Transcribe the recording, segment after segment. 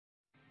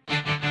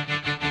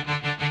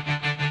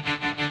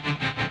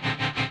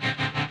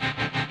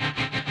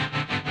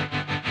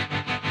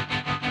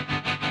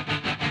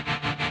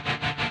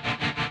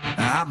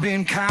I've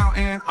been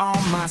counting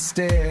all my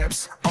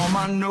steps, on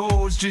my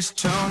nose just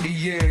turned to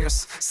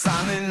yes.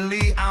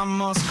 Silently I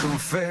must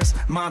confess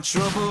my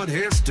troubled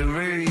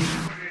history.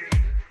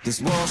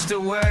 Just washed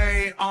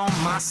away all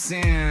my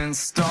sins,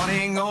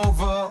 starting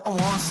over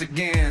once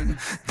again.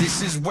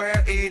 This is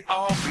where it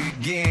all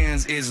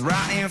begins, it's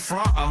right in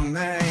front of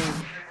me.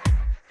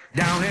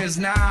 Down is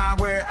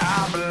not where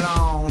I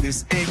belong.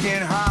 This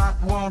aching heart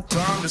won't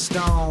turn to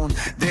stone.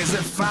 There's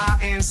a fire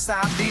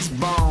inside these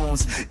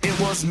bones. It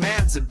was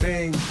meant to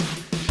be.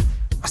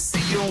 I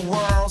see your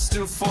world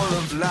still full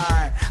of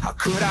light. How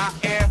could I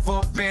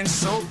ever been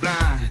so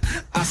blind?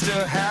 I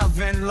still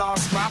haven't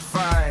lost my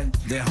fight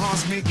that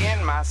haunts me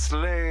in my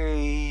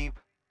sleep.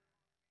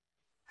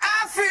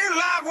 I feel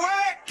like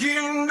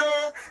waking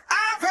up.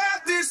 I've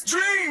had this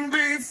dream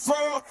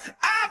before.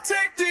 I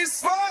take these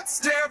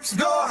footsteps,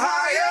 go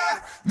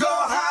higher, go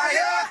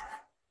higher.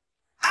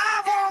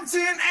 I want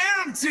an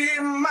empty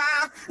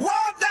mind,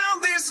 walk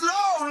down this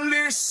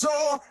lonely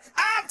soul.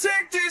 I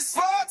take these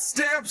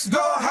footsteps,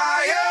 go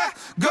higher,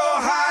 go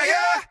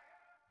higher.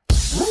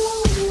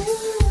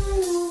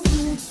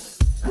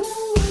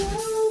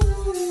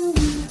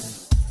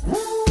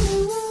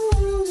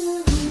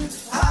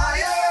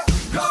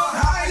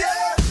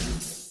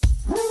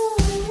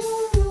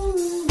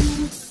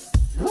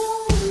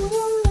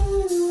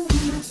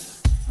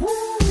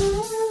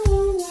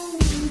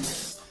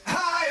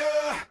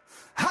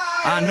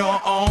 I know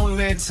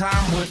only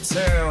time will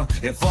tell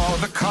if all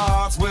the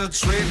cards will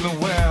treat me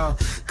well.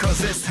 Cause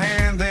this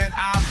hand that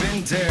I've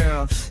been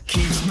dealt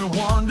keeps me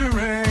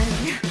wondering.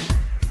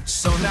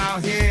 So now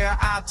here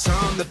I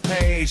turn the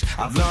page.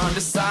 I've learned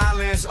to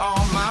silence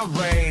all my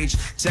rage.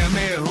 Tell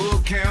me who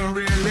can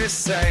really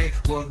say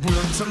what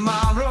will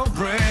tomorrow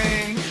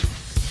bring?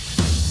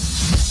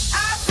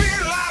 I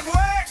feel like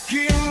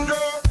waking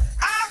up.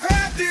 I've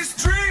had this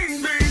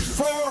dream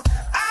before.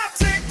 I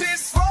take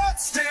these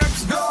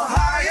footsteps, go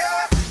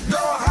higher, go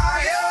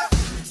higher.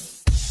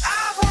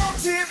 I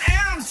want an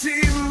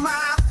empty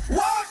mind,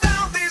 walk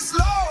down this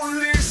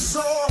lonely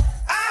soul.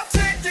 I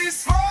take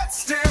these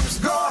footsteps,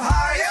 go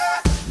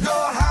higher, go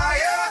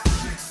higher.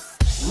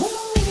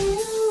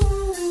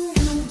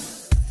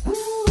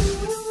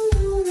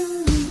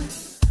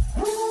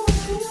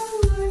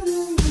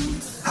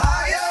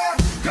 Higher,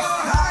 go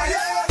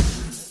higher.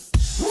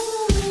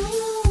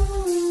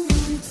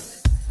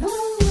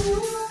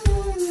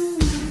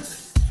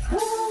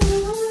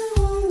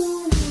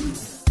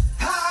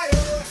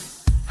 Higher,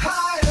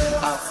 higher.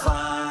 I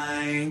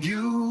find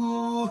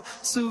you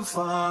so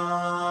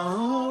far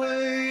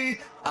away.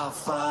 I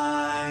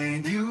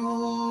find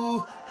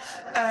you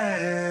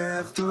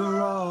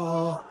after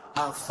all.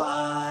 I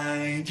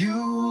find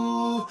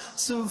you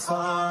so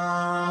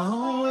far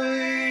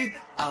away.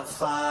 I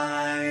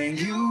find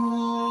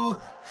you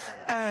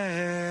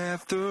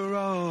after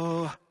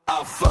all.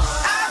 I feel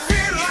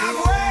like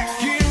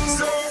waking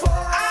up.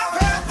 I've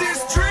had this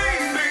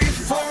dream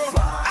before.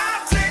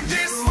 I take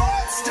these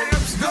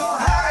footsteps, go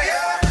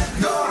higher,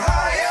 go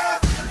higher.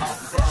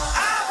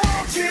 I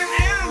want an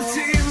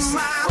empty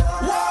mind,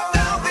 walk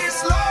down this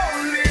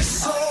lonely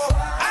soul.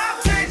 I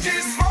take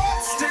these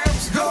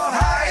footsteps, go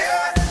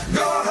higher,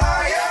 go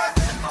higher.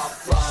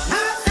 I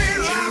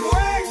feel like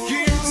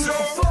waking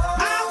up.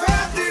 I've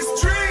had this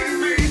dream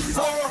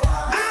before.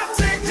 I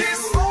take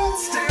these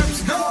footsteps,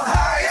 go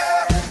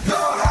higher,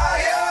 go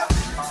higher.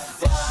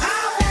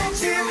 I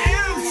want an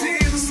empty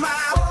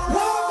mind,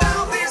 walk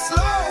down this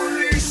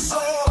lonely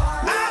soul.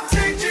 I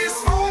take these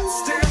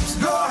footsteps,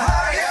 go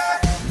higher,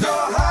 go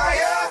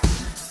higher.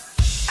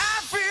 I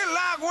feel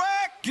like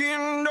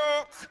waking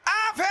up.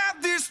 I've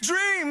had this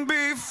dream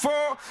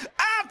before.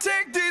 I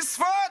take